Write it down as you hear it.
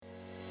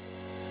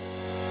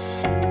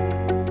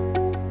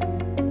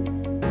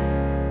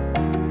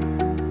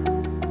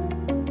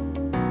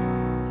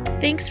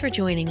Thanks for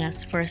joining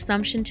us for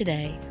Assumption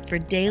Today for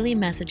daily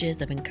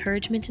messages of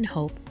encouragement and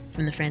hope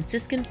from the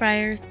Franciscan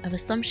Friars of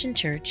Assumption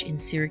Church in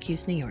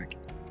Syracuse, New York.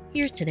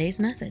 Here's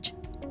today's message.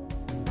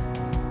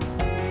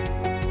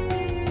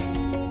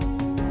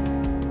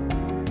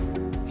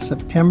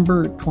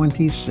 September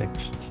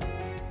 26th.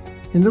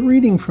 In the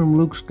reading from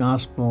Luke's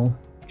Gospel,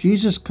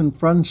 Jesus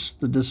confronts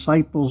the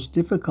disciples'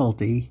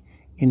 difficulty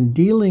in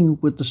dealing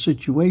with the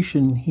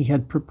situation he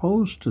had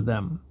proposed to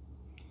them.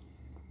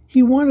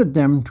 He wanted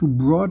them to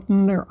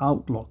broaden their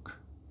outlook,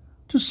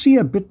 to see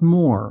a bit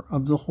more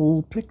of the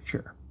whole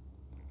picture.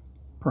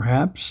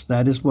 Perhaps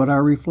that is what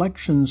our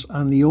reflections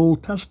on the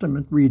Old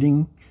Testament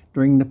reading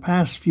during the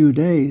past few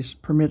days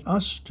permit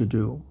us to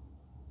do.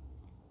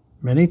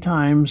 Many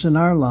times in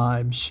our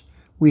lives,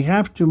 we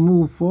have to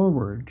move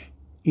forward,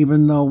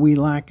 even though we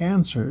lack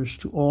answers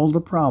to all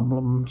the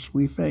problems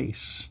we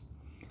face.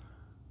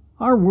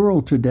 Our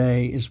world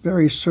today is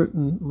very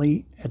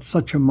certainly at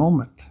such a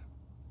moment.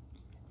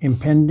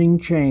 Impending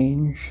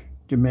change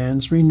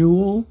demands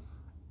renewal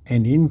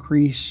and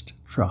increased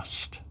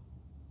trust.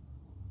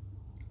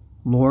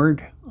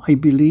 Lord, I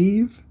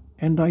believe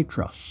and I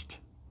trust.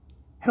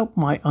 Help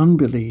my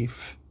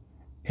unbelief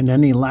and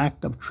any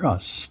lack of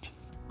trust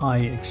I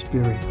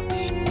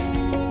experience.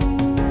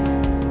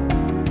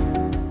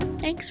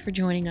 Thanks for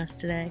joining us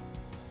today.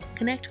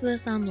 Connect with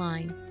us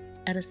online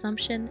at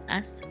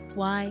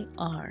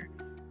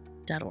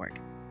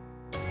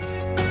AssumptionSYR.org.